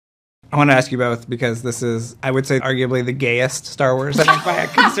I want to ask you both because this is, I would say, arguably the gayest Star Wars, I think, by a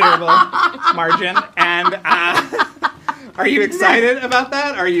considerable margin. And are you excited about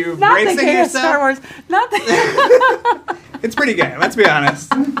that? Are you bracing yourself? Not the gayest Star Wars. Not the... It's pretty gay, let's be honest.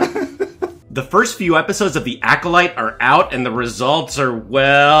 The first few episodes of The Acolyte are out, and the results are,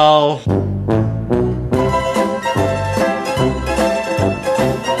 well...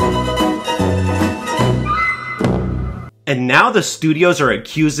 And now the studios are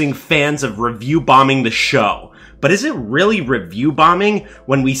accusing fans of review bombing the show. But is it really review bombing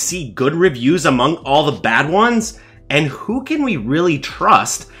when we see good reviews among all the bad ones? And who can we really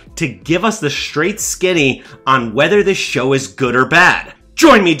trust to give us the straight skinny on whether this show is good or bad?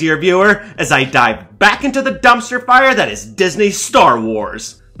 Join me, dear viewer, as I dive back into the dumpster fire that is Disney's Star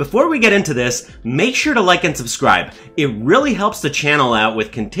Wars. Before we get into this, make sure to like and subscribe. It really helps the channel out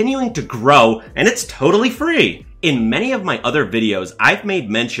with continuing to grow, and it's totally free. In many of my other videos, I've made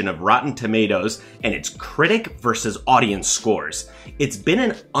mention of Rotten Tomatoes and its critic versus audience scores. It's been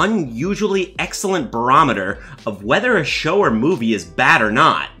an unusually excellent barometer of whether a show or movie is bad or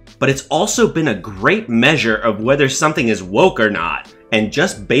not, but it's also been a great measure of whether something is woke or not. And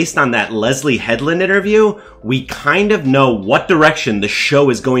just based on that Leslie Headland interview, we kind of know what direction the show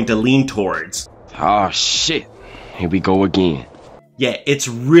is going to lean towards. Oh shit, here we go again. Yeah, it's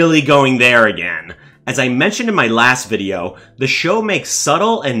really going there again. As I mentioned in my last video, the show makes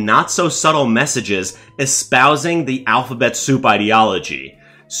subtle and not so subtle messages espousing the alphabet soup ideology.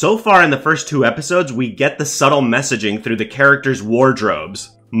 So far in the first 2 episodes, we get the subtle messaging through the characters'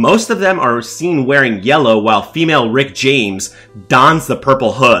 wardrobes. Most of them are seen wearing yellow while female Rick James dons the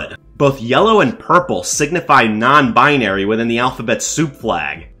purple hood. Both yellow and purple signify non-binary within the alphabet soup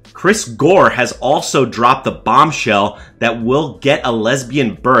flag. Chris Gore has also dropped the bombshell that we'll get a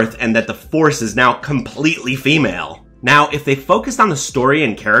lesbian birth and that the Force is now completely female. Now, if they focused on the story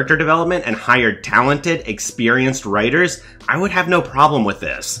and character development and hired talented, experienced writers, I would have no problem with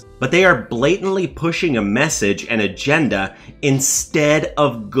this. But they are blatantly pushing a message and agenda instead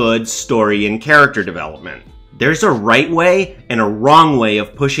of good story and character development. There's a right way and a wrong way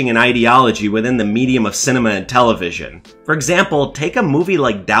of pushing an ideology within the medium of cinema and television. For example, take a movie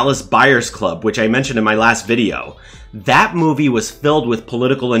like Dallas Buyers Club, which I mentioned in my last video. That movie was filled with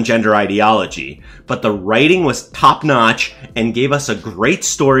political and gender ideology, but the writing was top-notch and gave us a great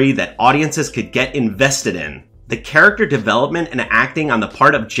story that audiences could get invested in. The character development and acting on the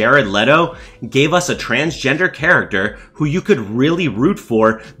part of Jared Leto gave us a transgender character who you could really root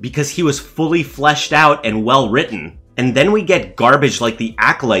for because he was fully fleshed out and well written. And then we get garbage like The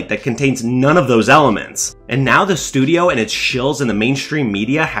Acolyte that contains none of those elements. And now the studio and its shills in the mainstream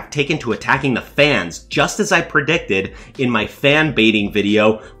media have taken to attacking the fans, just as I predicted in my fan baiting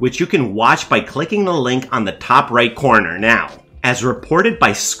video, which you can watch by clicking the link on the top right corner now. As reported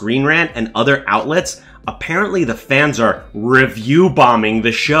by Screen Rant and other outlets, apparently the fans are review bombing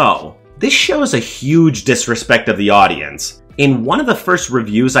the show. This shows a huge disrespect of the audience. In one of the first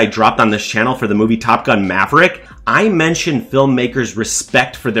reviews I dropped on this channel for the movie Top Gun Maverick, I mentioned filmmakers'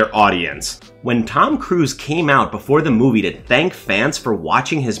 respect for their audience. When Tom Cruise came out before the movie to thank fans for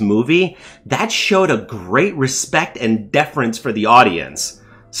watching his movie, that showed a great respect and deference for the audience.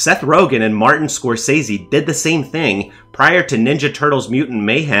 Seth Rogen and Martin Scorsese did the same thing prior to Ninja Turtles Mutant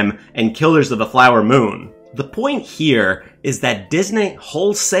Mayhem and Killers of the Flower Moon. The point here is that Disney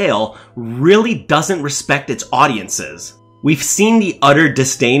wholesale really doesn't respect its audiences. We've seen the utter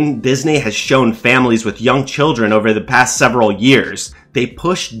disdain Disney has shown families with young children over the past several years. They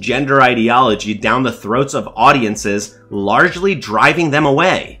push gender ideology down the throats of audiences, largely driving them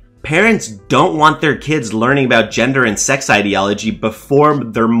away. Parents don't want their kids learning about gender and sex ideology before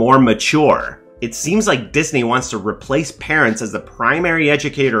they're more mature. It seems like Disney wants to replace parents as the primary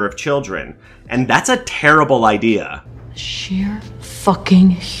educator of children, and that's a terrible idea. Sheer fucking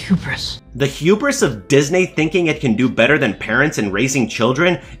hubris. The hubris of Disney thinking it can do better than parents in raising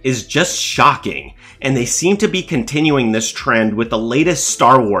children is just shocking, and they seem to be continuing this trend with the latest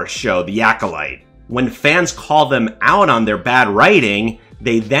Star Wars show, The Acolyte. When fans call them out on their bad writing,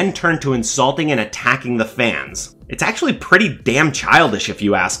 they then turn to insulting and attacking the fans. It's actually pretty damn childish if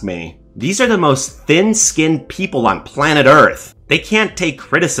you ask me. These are the most thin-skinned people on planet Earth. They can't take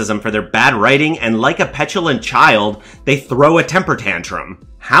criticism for their bad writing, and like a petulant child, they throw a temper tantrum.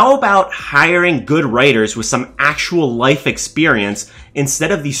 How about hiring good writers with some actual life experience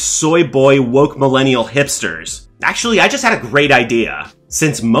instead of these soy boy woke millennial hipsters? Actually, I just had a great idea.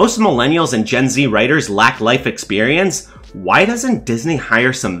 Since most millennials and Gen Z writers lack life experience, why doesn't Disney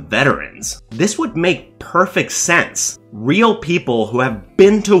hire some veterans? This would make perfect sense. Real people who have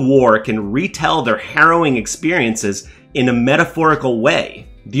been to war can retell their harrowing experiences in a metaphorical way.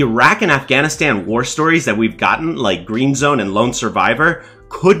 The Iraq and Afghanistan war stories that we've gotten, like Green Zone and Lone Survivor,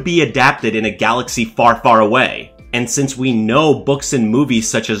 could be adapted in a galaxy far, far away. And since we know books and movies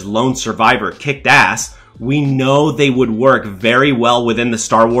such as Lone Survivor kicked ass, we know they would work very well within the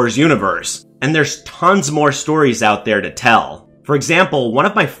Star Wars universe. And there's tons more stories out there to tell. For example, one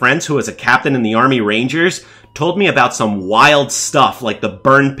of my friends who was a captain in the Army Rangers told me about some wild stuff like the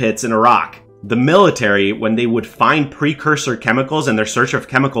burn pits in Iraq. The military, when they would find precursor chemicals in their search of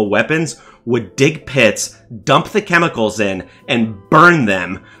chemical weapons, would dig pits, dump the chemicals in, and burn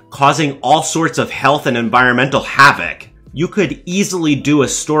them, causing all sorts of health and environmental havoc. You could easily do a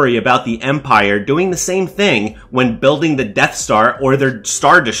story about the Empire doing the same thing when building the Death Star or their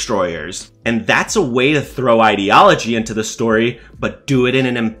Star Destroyers. And that's a way to throw ideology into the story, but do it in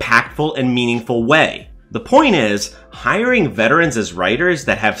an impactful and meaningful way. The point is, hiring veterans as writers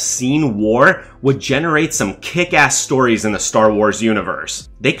that have seen war would generate some kick-ass stories in the Star Wars universe.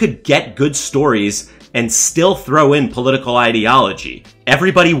 They could get good stories and still throw in political ideology.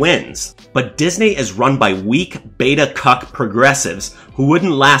 Everybody wins. But Disney is run by weak, beta-cuck progressives who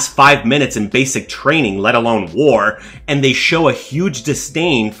wouldn't last 5 minutes in basic training, let alone war, and they show a huge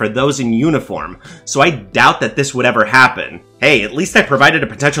disdain for those in uniform, so I doubt that this would ever happen. Hey, at least I provided a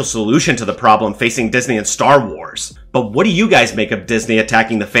potential solution to the problem facing Disney and Star Wars. But what do you guys make of Disney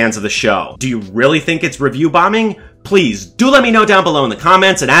attacking the fans of the show? Do you really think it's review bombing? Please do let me know down below in the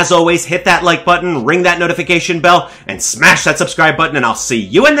comments, and as always, hit that like button, ring that notification bell, and smash that subscribe button, and I'll see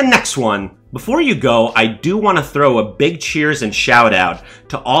you in the next one. Before you go, I do want to throw a big cheers and shout out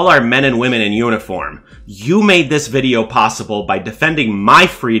to all our men and women in uniform. You made this video possible by defending my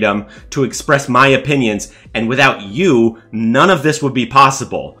freedom to express my opinions, and without you, none of this would be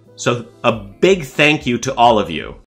possible. So a big thank you to all of you.